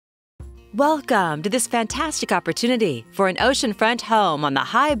Welcome to this fantastic opportunity for an oceanfront home on the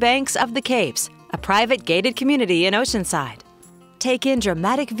high banks of the Capes, a private gated community in Oceanside. Take in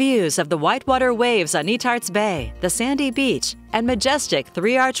dramatic views of the whitewater waves on Netarts Bay, the sandy beach, and majestic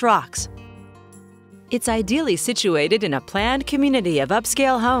three-arch rocks. It's ideally situated in a planned community of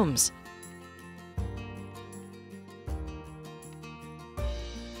upscale homes.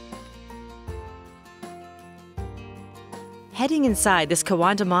 Heading inside this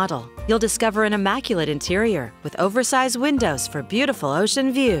Kawanda model, you'll discover an immaculate interior with oversized windows for beautiful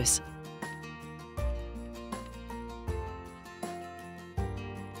ocean views.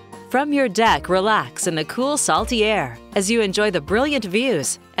 From your deck, relax in the cool, salty air as you enjoy the brilliant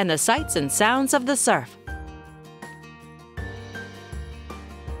views and the sights and sounds of the surf.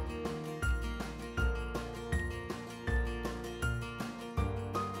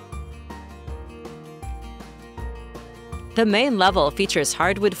 The main level features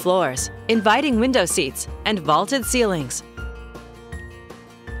hardwood floors, inviting window seats, and vaulted ceilings.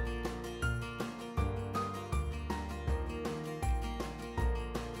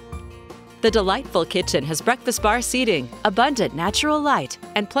 The delightful kitchen has breakfast bar seating, abundant natural light,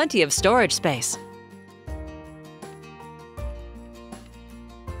 and plenty of storage space.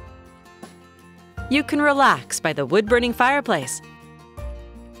 You can relax by the wood-burning fireplace.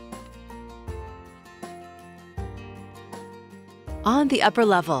 On the upper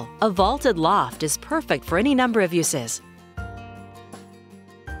level, a vaulted loft is perfect for any number of uses.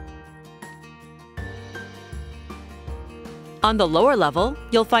 On the lower level,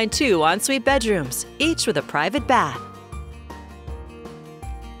 you'll find two ensuite bedrooms, each with a private bath.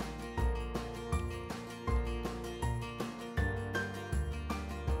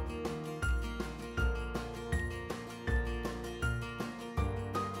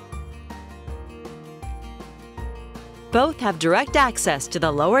 Both have direct access to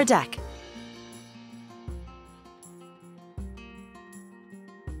the lower deck.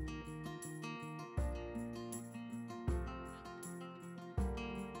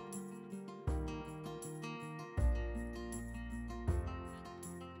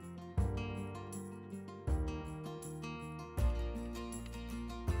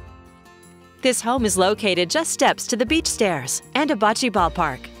 This home is located just steps to the beach stairs and a bocce ball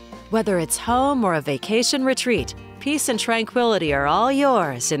park. Whether it's home or a vacation retreat, peace and tranquility are all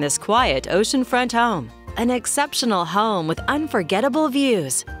yours in this quiet oceanfront home. An exceptional home with unforgettable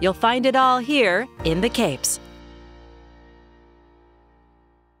views. You'll find it all here in the Capes.